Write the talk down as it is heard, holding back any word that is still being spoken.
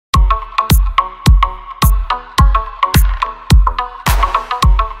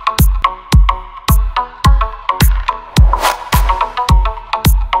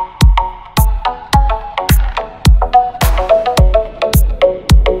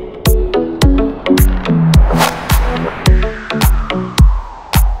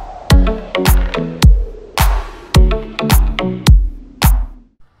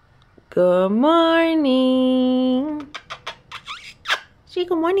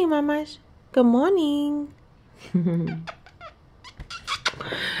morning, mamas. Good morning.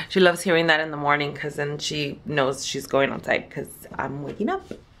 She loves hearing that in the morning because then she knows she's going outside because I'm waking up.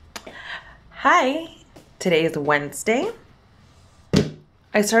 Hi, today is Wednesday.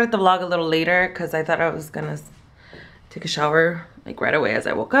 I started the vlog a little later because I thought I was gonna take a shower like right away as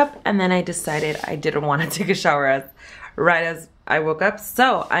I woke up, and then I decided I didn't want to take a shower right as I woke up.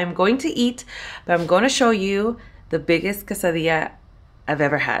 So I'm going to eat, but I'm going to show you the biggest quesadilla I've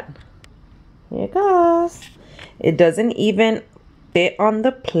ever had. Here it goes. It doesn't even fit on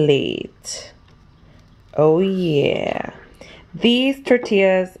the plate. Oh yeah. These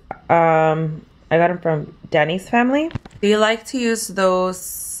tortillas, I got them from Danny's family. They like to use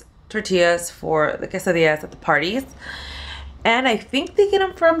those tortillas for the quesadillas at the parties. And I think they get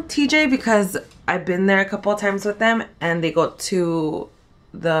them from TJ because I've been there a couple of times with them and they go to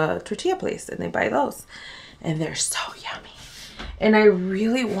the tortilla place and they buy those. And they're so yummy. And I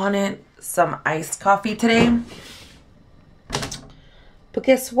really wanted some iced coffee today. But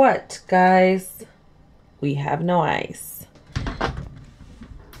guess what, guys? We have no ice.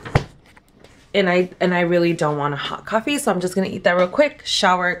 And I really don't want a hot coffee, so I'm just gonna eat that real quick,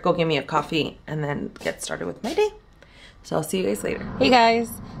 shower, go get me a coffee, and then get started with my day. So I'll see you guys later. Hey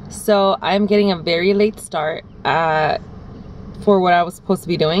guys, so I'm getting a very late start for what I was supposed to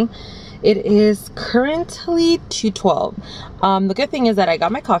be doing. It is currently 2:12. The good thing is that I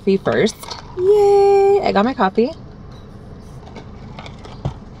got my coffee first. Yay! I got my coffee.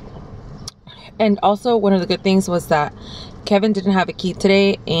 And also one of the good things was that Kevin didn't have a key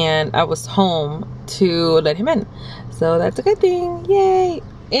today and I was home to let him in. So that's a good thing. Yay!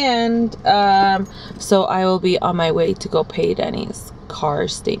 And so I will be on my way to go pay Danny's car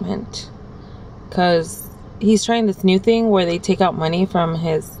statement. Because he's trying this new thing where they take out money from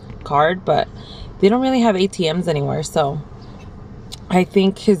his card, but they don't really have ATMs anywhere. So I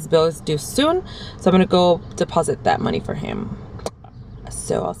think his bill is due soon. So I'm going to go deposit that money for him.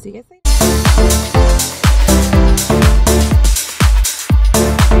 So I'll see you guys later.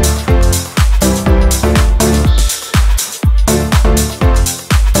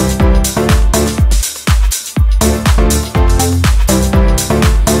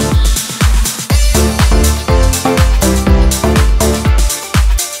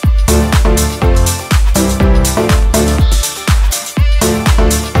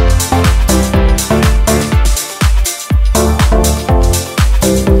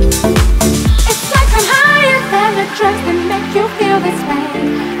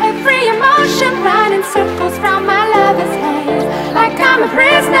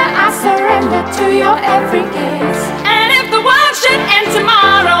 To your every gaze. And if the world should end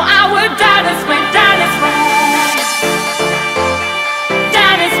tomorrow, I would die this way, die this way.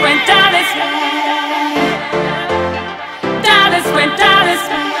 Die this way, die this way. Die this way, die this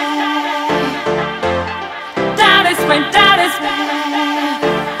way. Die this way, die this way.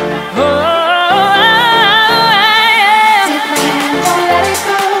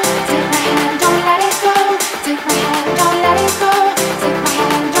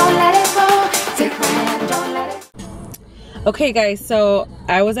 Okay guys, so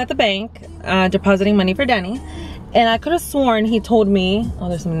I was at the bank depositing money for Danny, and I could have sworn he told me, oh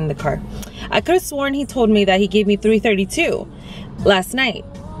there's someone in the car. I could have sworn he told me that he gave me $332 last night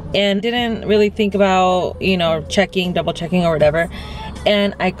and didn't really think about, you know, double checking or whatever.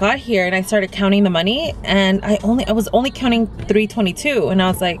 And I got here and I started counting the money and I was only counting $322 and I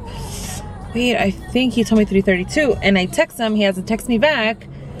was like, wait, I think he told me $332, and I text him, he hasn't texted me back,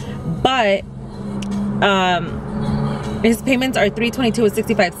 but his payments are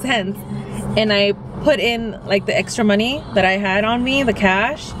 $322.65, and I put in like the extra money that I had on me, the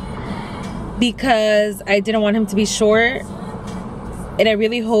cash, because I didn't want him to be short, and I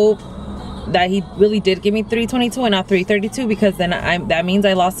really hope that he really did give me $322 and not $332, because then that means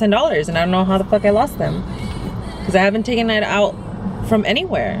I lost $10, and I don't know how the fuck I lost them, because I haven't taken it out from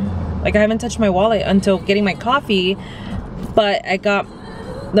anywhere. Like I haven't touched my wallet until getting my coffee, but I got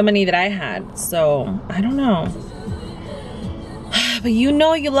the money that I had, so I don't know. But you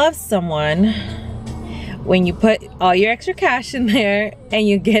know you love someone when you put all your extra cash in there and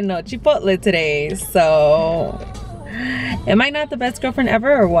you get no Chipotle today. So am I not the best girlfriend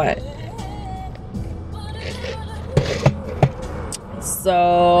ever or what?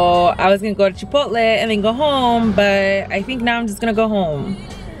 So I was gonna go to Chipotle and then go home, but I think now I'm just gonna go home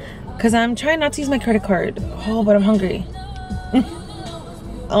because I'm trying not to use my credit card. Oh, but I'm hungry.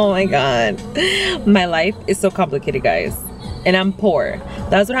 Oh my god, my life is so complicated, guys. And I'm poor.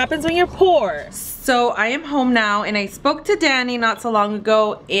 That's what happens when you're poor. So I am home now, and I spoke to Danny not so long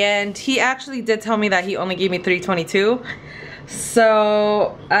ago, and he actually did tell me that he only gave me $322.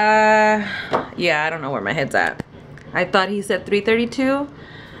 So, yeah, I don't know where my head's at. I thought he said $3.32.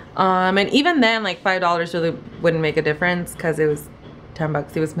 And even then, like $5 really wouldn't make a difference because it was 10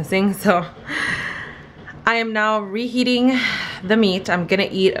 bucks he was missing. So I am now reheating the meat. I'm gonna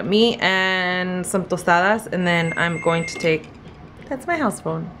eat meat and some tostadas, and then I'm going to take, that's my house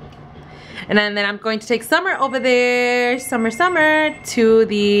phone. And then I'm going to take Summer over there, Summer, to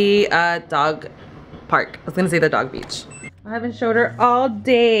the dog park. I was gonna say the dog beach. I haven't showed her all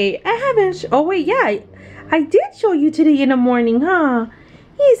day. I haven't, oh wait, yeah. I did show you today in the morning, huh?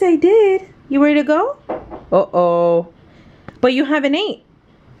 Yes, I did. You ready to go? Uh-oh. But you haven't ate.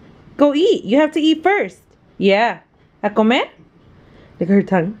 Go eat. You have to eat first. Yeah. ¿A comer? Look at her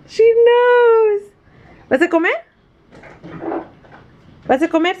tongue. She knows. ¿Vas a comer? ¿Vas a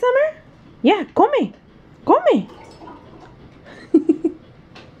comer, Summer? Yeah, come. Come. He's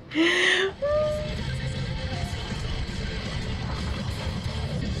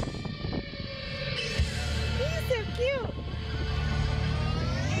so cute.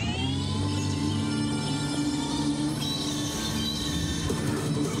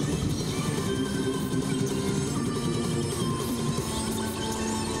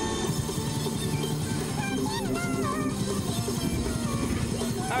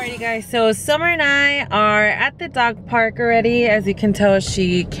 Alrighty guys, so Summer and I are at the dog park already. As you can tell,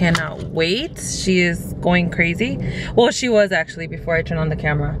 she cannot wait. She is going crazy. Well, she was actually before I turned on the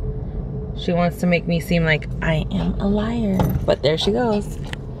camera. She wants to make me seem like I am a liar. But there she goes.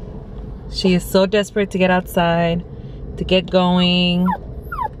 She is so desperate to get outside, to get going.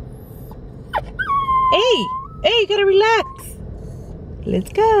 Hey, you gotta relax.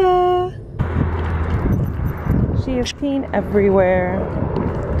 Let's go. She is peeing everywhere.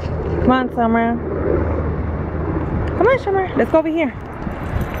 Come on, Summer. Come on, Summer. Let's go over here.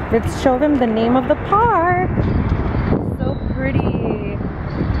 Let's show them the name of the park. So pretty.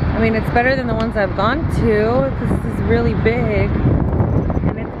 I mean, it's better than the ones I've gone to because this is really big.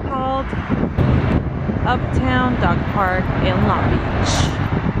 And it's called Uptown Dog Park in Long Beach.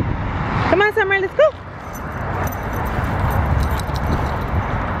 Come on, Summer. Let's go.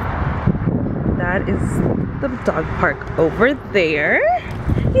 That is the dog park over there.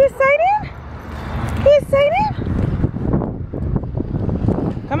 You excited? You excited?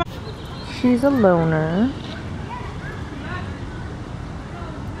 Come on. She's a loner.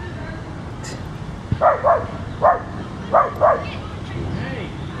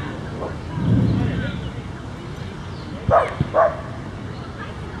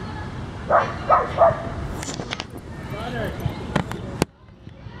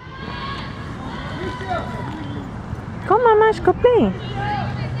 Come on, Mash, go play.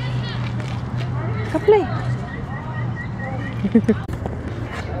 Go play.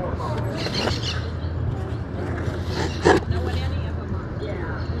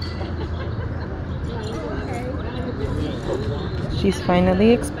 She's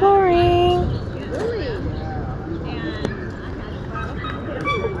finally exploring.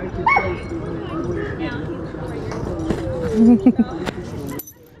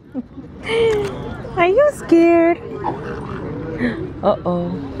 Are you scared? Uh-oh.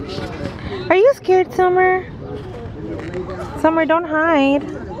 Are you scared, Summer? Summer, don't hide.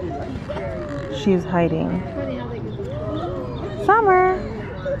 She's hiding. Summer.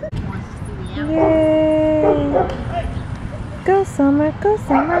 Yay. Go, Summer. Go,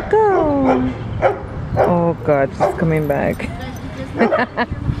 Summer. Go. Oh, God. She's coming back.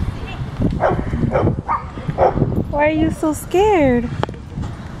 Why are you so scared?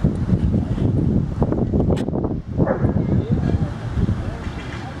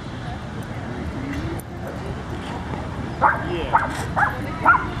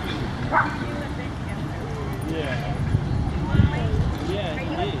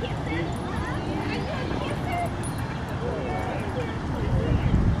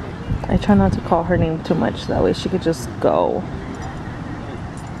 I try not to call her name too much, that way she could just go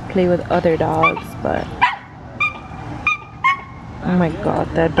play with other dogs, but oh my God,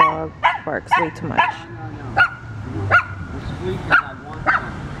 that dog barks way too much.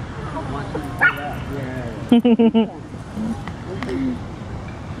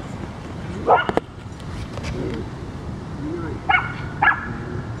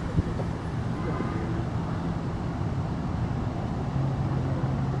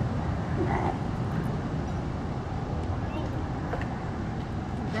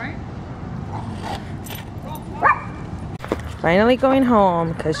 Finally going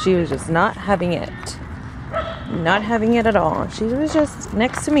home because she was just not having it. Not having it at all. She was just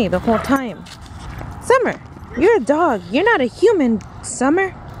next to me the whole time. Summer, you're a dog. You're not a human,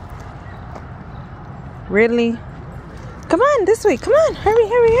 Summer. Really? Come on, this way. Come on. Hurry,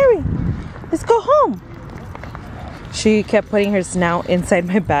 hurry, hurry. Let's go home. She kept putting her snout inside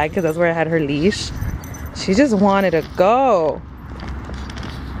my bag because that's where I had her leash. She just wanted to go.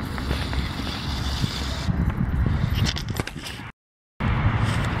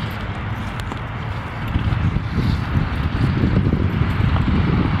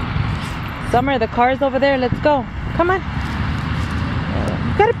 Summer, the car's over there. Let's go. Come on.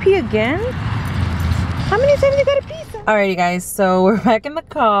 You gotta pee again? How many times you gotta pee? Alrighty guys, so we're back in the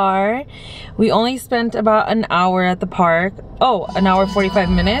car. We only spent about an hour at the park. Oh, an hour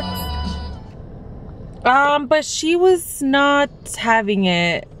 45 minutes. But she was not having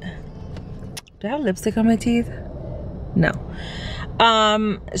it. Do I have lipstick on my teeth? No.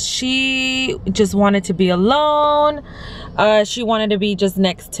 She just wanted to be alone. She wanted to be just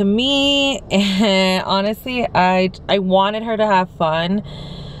next to me, and honestly, I wanted her to have fun.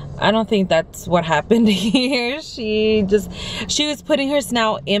 I don't think that's what happened here. She was putting her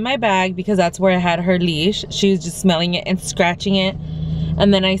snout in my bag because that's where I had her leash. She was just smelling it and scratching it,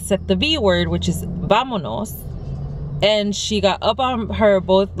 and then I said the V word, which is vámonos, and she got up on her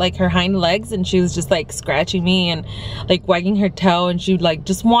both like her hind legs, and she was just like scratching me and like wagging her tail, and she like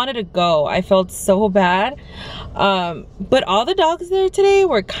just wanted to go. I felt so bad. But all the dogs there today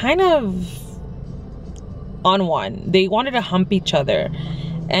were kind of on one. They wanted to hump each other,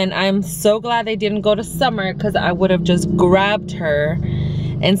 and I'm so glad they didn't go to Summer, because I would have just grabbed her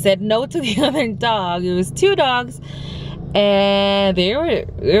and said no to the other dog. It was 2 dogs, and they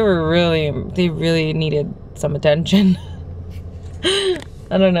really needed some attention.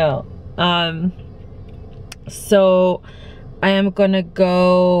 I don't know. So I am gonna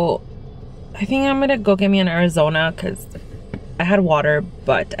go, I think I'm gonna go get me an Arizona, because I had water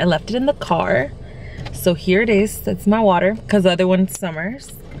but I left it in the car. So here it is. That's my water, because the other one's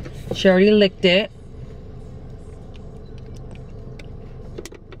Summer's. She already licked it.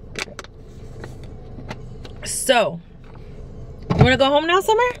 So you wanna go home now,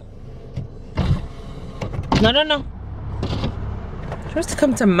 Summer? No. You're supposed to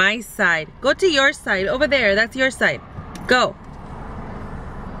come to my side. Go to your side. Over there. That's your side. Go.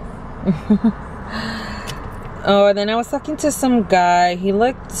 Oh, and then I was talking to some guy. He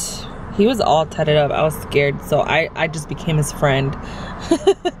was all tatted up. I was scared, so I just became his friend.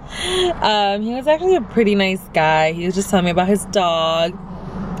 He was actually a pretty nice guy. He was just telling me about his dog,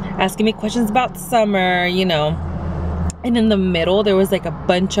 asking me questions about Summer, you know. And in the middle, there was like a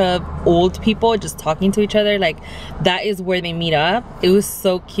bunch of old people just talking to each other. Like, that is where they meet up. It was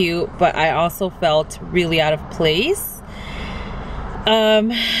so cute, but I also felt really out of place.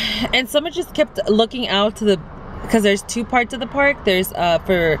 And someone just kept looking out to the, because there's 2 parts of the park. There's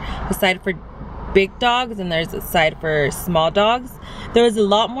for the side for big dogs, and there's a side for small dogs. There was a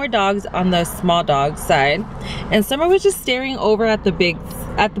lot more dogs on the small dog side, and Summer was just staring over at the big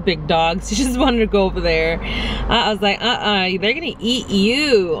dogs. She just wanted to go over there. I was like, they're gonna eat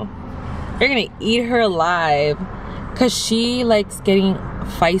you. They're gonna eat her alive, because she likes getting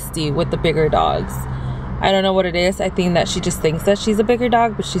feisty with the bigger dogs. I don't know what it is. I think that she just thinks that she's a bigger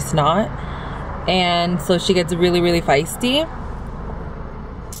dog, but she's not, and so she gets really, really feisty.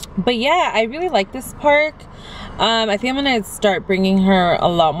 But yeah, I really like this park. I think I'm gonna start bringing her a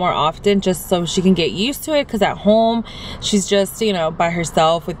lot more often, just so she can get used to it, because at home she's just, you know, by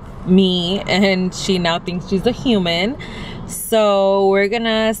herself with me, and she now thinks she's a human. So we're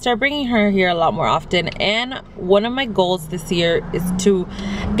gonna start bringing her here a lot more often. And one of my goals this year is to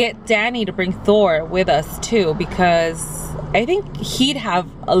get Danny to bring Thor with us too, because I think he'd have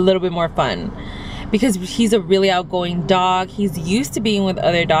a little bit more fun, because he's a really outgoing dog. He's used to being with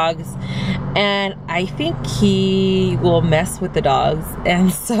other dogs, and I think he will mess with the dogs.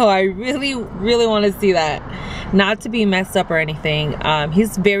 And so I really, really want to see that. Not to be messed up or anything.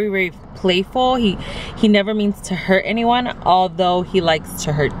 He's very, very playful. He never means to hurt anyone, although he likes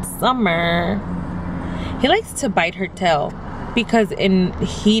to hurt Summer. He likes to bite her tail, because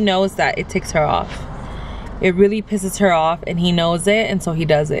he knows that it ticks her off. It really pisses her off, and he knows it, and so he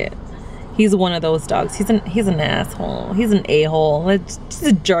does it. He's one of those dogs. He's an asshole. He's an a-hole. He's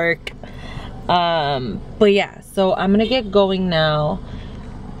a jerk. But yeah, so I'm gonna get going now.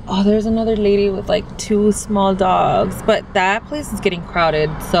 Oh, there's another lady with like 2 small dogs, but that place is getting crowded.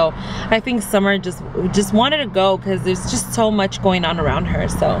 So I think Summer just wanted to go, because there's just so much going on around her.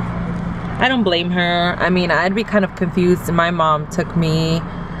 So I don't blame her. I mean, I'd be kind of confused if my mom took me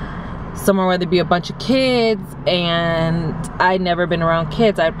somewhere where there'd be a bunch of kids and I'd never been around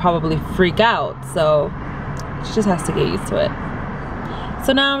kids. I'd probably freak out. So she just has to get used to it.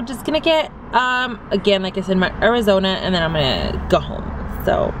 So now I'm just gonna get again, like I said, my Arizona, and then I'm gonna go home.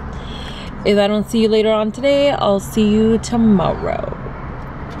 So if I don't see you later on today, I'll see you tomorrow.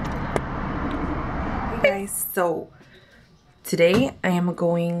 Hey guys, so today I am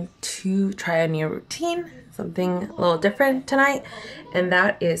going to try a new routine, something a little different tonight, and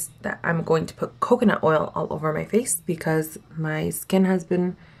that is that I'm going to put coconut oil all over my face because my skin has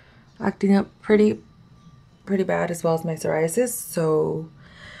been acting up pretty bad, as well as my psoriasis. So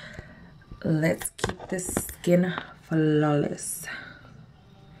let's keep this skin flawless.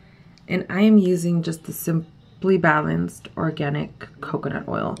 And I am using just the Simply Balanced organic coconut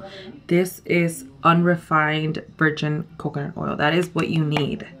oil. This is unrefined virgin coconut oil. That is what you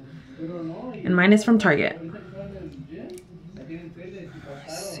need. And mine is from Target.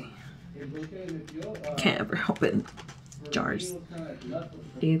 Let's see. Can't ever open jars.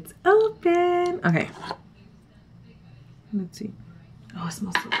 It's open. Okay. Let's see. Oh, it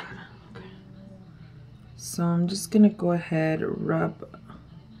smells so good. Okay. So I'm just gonna go ahead, rub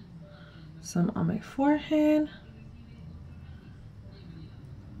some on my forehead,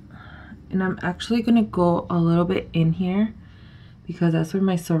 and I'm actually gonna go a little bit in here because that's where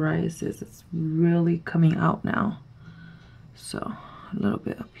my psoriasis is really coming out now. So a little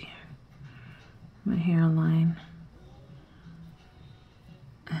bit up here, my hairline,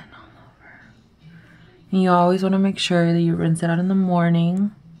 and all over. And you always want to make sure that you rinse it out in the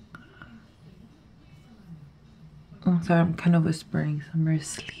morning. I'm sorry, I'm kind of whispering, so I'm very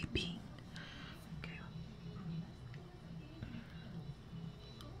sleepy.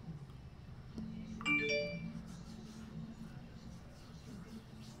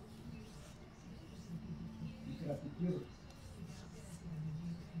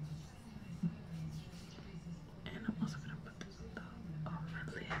 And I'm also gonna put this on my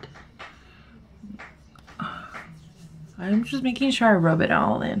lid. I'm just making sure I rub it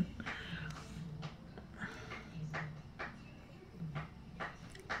all in.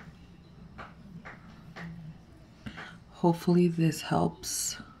 Hopefully this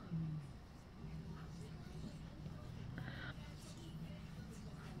helps.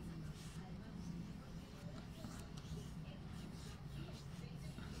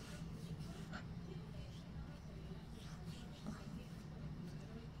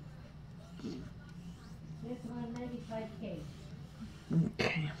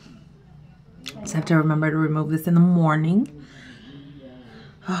 Okay. Just have to remember to remove this in the morning.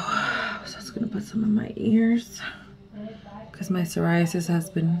 Oh, I was just gonna put some in my ears because my psoriasis has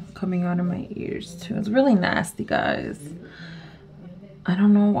been coming out of my ears too. It's really nasty, guys. I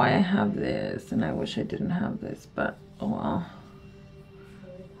don't know why I have this, and I wish I didn't have this, but oh well.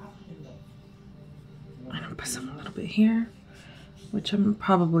 I'm gonna put some a little bit here, which I'm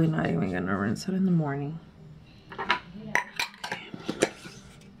probably not even gonna rinse it in the morning.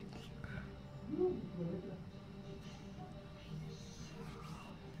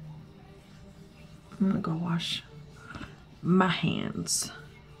 I'm gonna go wash my hands.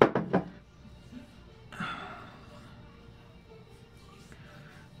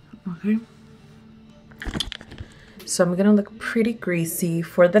 Okay. So I'm gonna look pretty greasy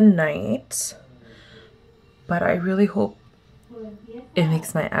for the night, but I really hope it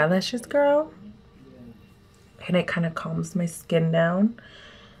makes my eyelashes grow and it kind of calms my skin down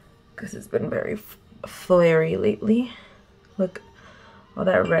because it's been very flary lately. Look, all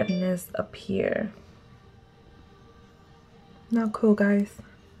that redness up here. Not cool, guys.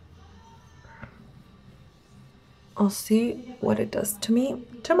 I'll see what it does to me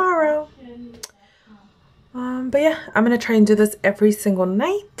tomorrow. But yeah, I'm gonna try and do this every single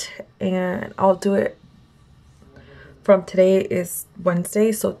night, and I'll do it from today is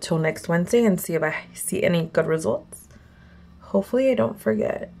Wednesday, so till next Wednesday, and see if I see any good results. Hopefully I don't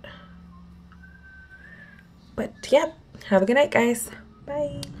forget. But yeah, have a good night, guys.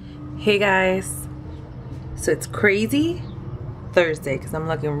 Bye. Hey guys, so it's crazy Thursday because I'm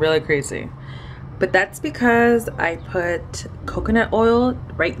looking really crazy, but that's because I put coconut oil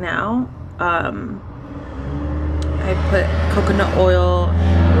right now. I put coconut oil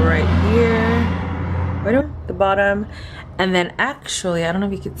right here, right on the bottom, and then actually I don't know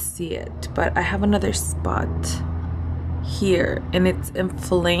if you could see it, but I have another spot here and it's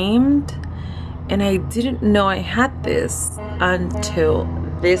inflamed, and I didn't know I had this until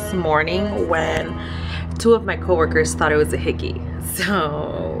this morning when two of my coworkers thought it was a hickey.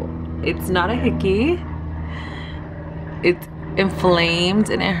 So it's not a hickey, it's inflamed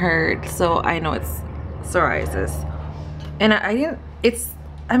and it hurts, so I know it's psoriasis. And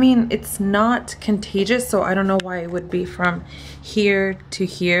I mean it's not contagious, so I don't know why it would be from here to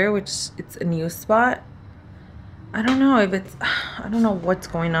here, which it's a new spot. I don't know if it's, I don't know what's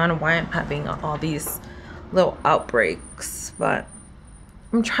going on and why I'm having all these little outbreaks, but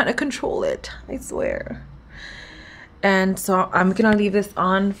I'm trying to control it, I swear. And so I'm gonna leave this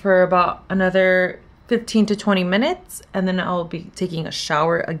on for about another 15 to 20 minutes, and then I'll be taking a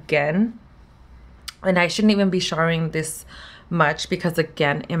shower again. And I shouldn't even be showering this much because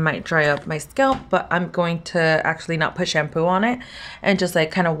again it might dry up my scalp, but I'm going to actually not put shampoo on it and just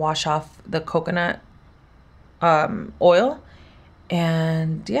like kind of wash off the coconut oil.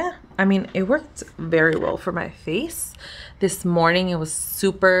 And yeah, I mean, it worked very well for my face. This morning it was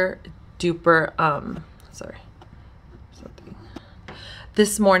super duper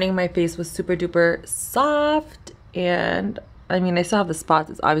this morning my face was super duper soft, and I mean, I still have the spots.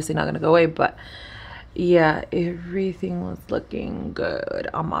 It's obviously not gonna go away, but yeah, everything was looking good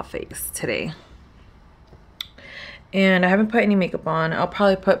on my face today. And I haven't put any makeup on. I'll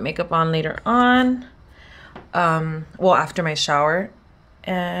probably put makeup on later on, well, after my shower.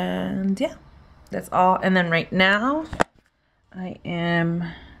 And yeah, that's all. And then right now I am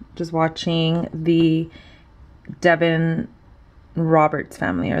just watching the Devin Roberts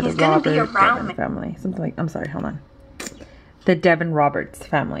family, or the Robert Devin family, something like, I'm sorry, hold on, the Devin Roberts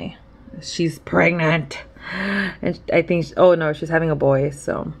family. She's pregnant, and I think oh no, she's having a boy.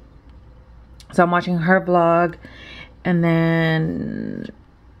 So I'm watching her vlog, and then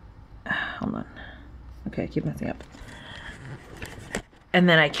hold on, okay, I keep messing up. And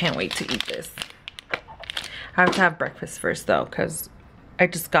then I can't wait to eat this. I have to have breakfast first though, because I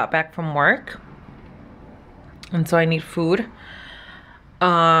just got back from work, and so I need food.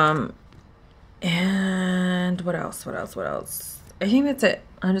 And what else? I think that's it.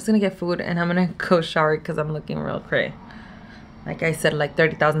 I'm just gonna get food and I'm gonna go shower because I'm looking real cray. Like I said like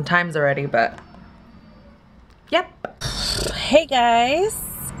 30,000 times already, but yep. Hey guys,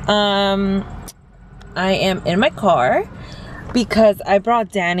 I am in my car because I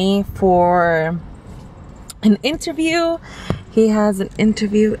brought Danny for an interview. He has an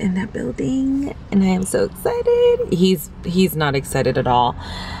interview in that building and I am so excited. He's not excited at all.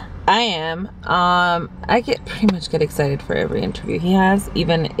 I am. I pretty much get excited for every interview he has,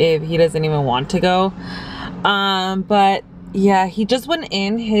 even if he doesn't even want to go. But yeah, he just went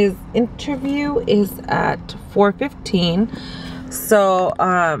in. His interview is at 4:15. So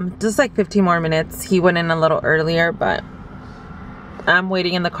just like 15 more minutes. He went in a little earlier, but I'm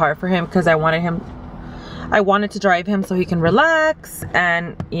waiting in the car for him because I wanted to drive him so he can relax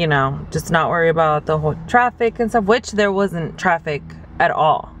and, you know, just not worry about the whole traffic and stuff, which there wasn't traffic at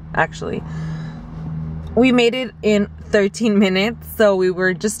all, actually. We made it in 13 minutes, so we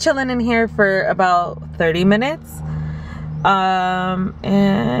were just chilling in here for about 30 minutes.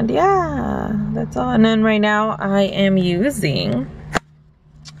 And yeah, that's all. And then right now I'm using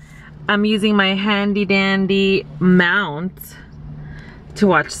my handy dandy mount to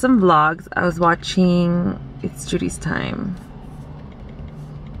watch some vlogs. I was watching It's Judy's Time.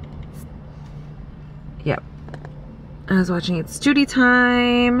 Yep. I was watching It's Judy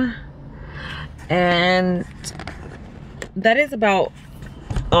Time. And that is about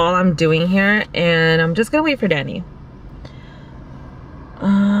all I'm doing here. And I'm just gonna wait for Danny.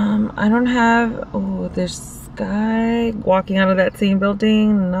 I don't have, oh, there's this guy walking out of that same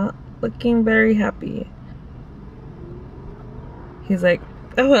building, not looking very happy. He's like,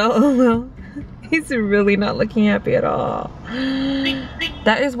 oh well. He's really not looking happy at all.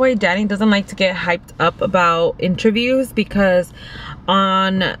 That is why Danny doesn't like to get hyped up about interviews, because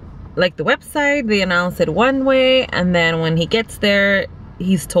on like the website they announce it one way, and then when he gets there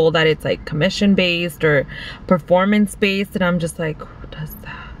he's told that it's like commission based or performance based, and I'm just like, who does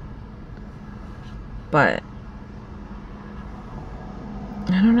that? But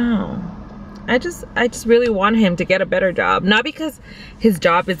I don't know. I just really want him to get a better job. Not because his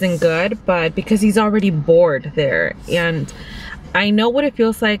job isn't good, but because he's already bored there. And I know what it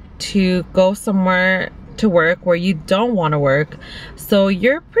feels like to go somewhere to work where you don't want to work. So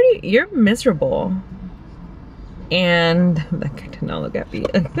you're miserable. And that guy did not look at me.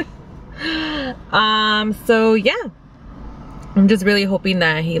 So yeah. I'm just really hoping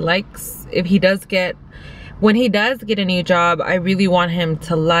that he likes, when he does get a new job, I really want him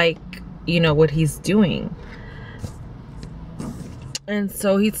to like, you know, what he's doing. And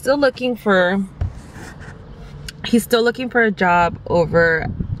so he's still looking for a job over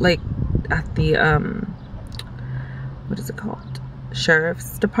like at the what is it called,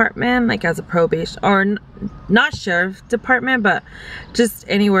 sheriff's department, like as a probation, or not sheriff's department, but just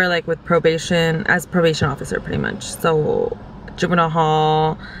anywhere like with probation, as probation officer pretty much. So juvenile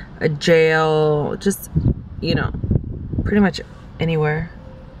hall, a jail, just, you know, pretty much anywhere.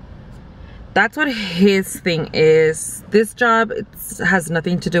 That's what his thing is. This job, it has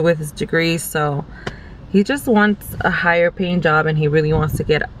nothing to do with his degree, so He just wants a higher paying job and he really wants to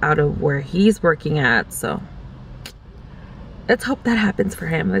get out of where he's working at, so let's hope that happens for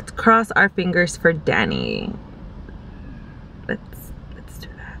him. Let's cross our fingers for Danny. Let's do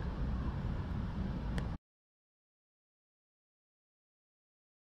that.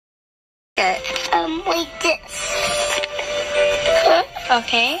 Like this.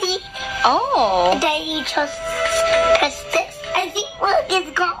 Okay. See? Oh. Then you just press this. I think look, it's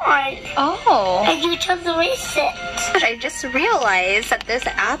gone. Oh. And you just erase it. I just realized that this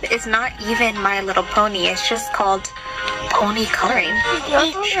app is not even My Little Pony. It's just called Pony Coloring. How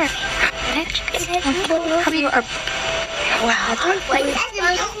you are? Wow.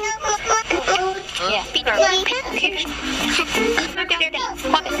 Yeah. They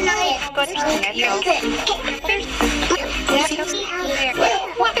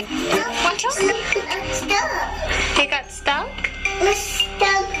got stuck?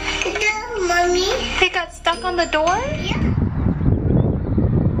 Stuck. No, Mommy. They got stuck on the door? Yeah.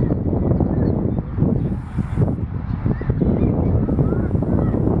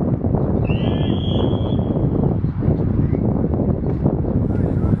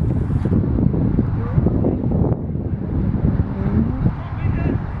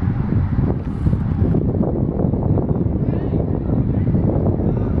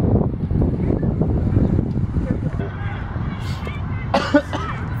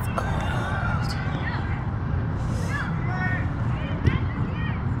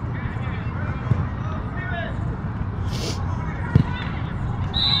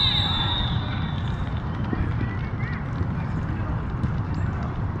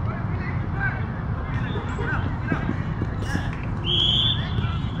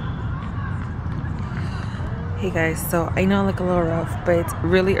 Hey guys, so I know I look a little rough, but it's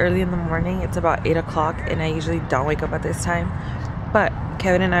really early in the morning. It's about 8 o'clock and I usually don't wake up at this time. But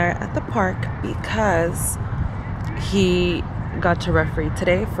Kevin and I are at the park because he got to referee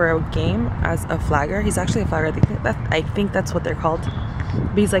today for a game as a flagger. He's actually a flagger. I think that's what they're called.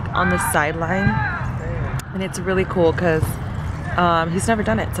 But he's like on the sideline. And it's really cool because he's never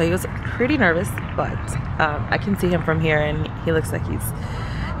done it. So he was pretty nervous, but I can see him from here and he looks like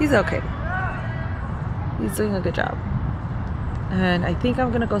he's okay. He's doing a good job. And I think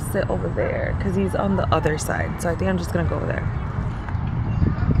I'm gonna go sit over there because he's on the other side. So I think I'm just gonna go over there.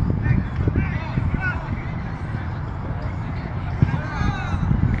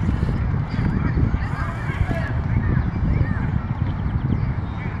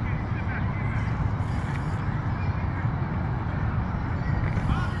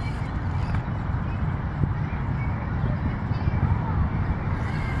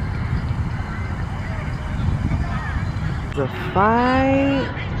 The fight.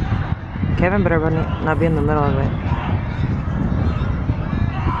 Kevin better not be in the middle of it.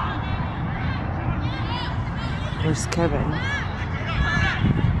 Where's Kevin?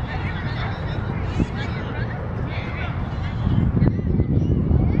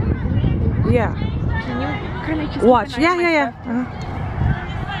 Yeah. Can you kind of just Watch. Yeah.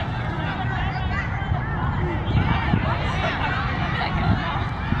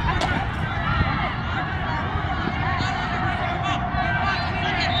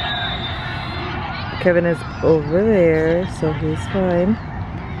 Kevin is over there, so he's fine.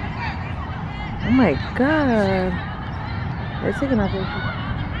 Oh my god. They're taking off their shoes.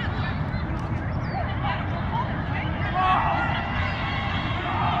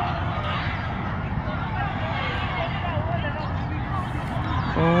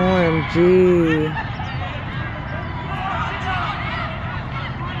 OMG.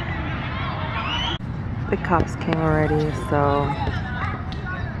 The cops came already, so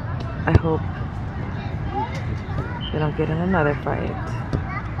I hope they don't get in another fight.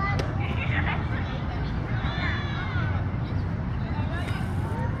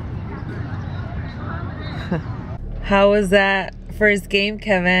 How was that first game,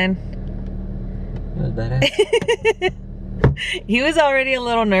 Kevin? It was better. He was already a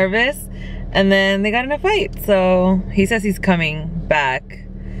little nervous and then they got in a fight. So he says he's coming back.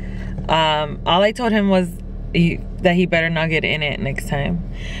 All I told him was that he better not get in it next time.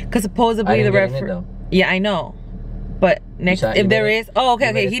 Because supposedly the referee... Yeah, I know. But next, if there is, oh,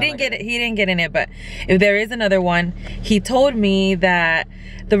 okay, he didn't get it. He didn't get in it. But if there is another one, he told me that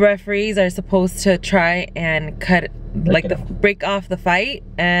the referees are supposed to try and break off the fight.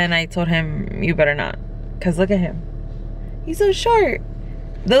 And I told him, you better not, cause look at him, he's so short.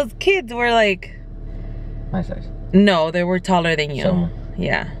 Those kids were like my size. No, they were taller than you. Somewhere.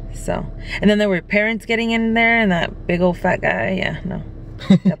 Yeah. So, and then there were parents getting in there, and that big old fat guy. Yeah, no,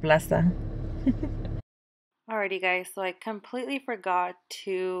 that plasta. Alrighty guys, so I completely forgot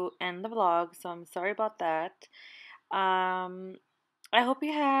to end the vlog, so I'm sorry about that. I hope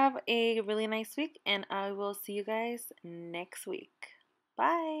you have a really nice week, and I will see you guys next week.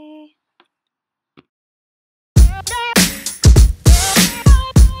 Bye!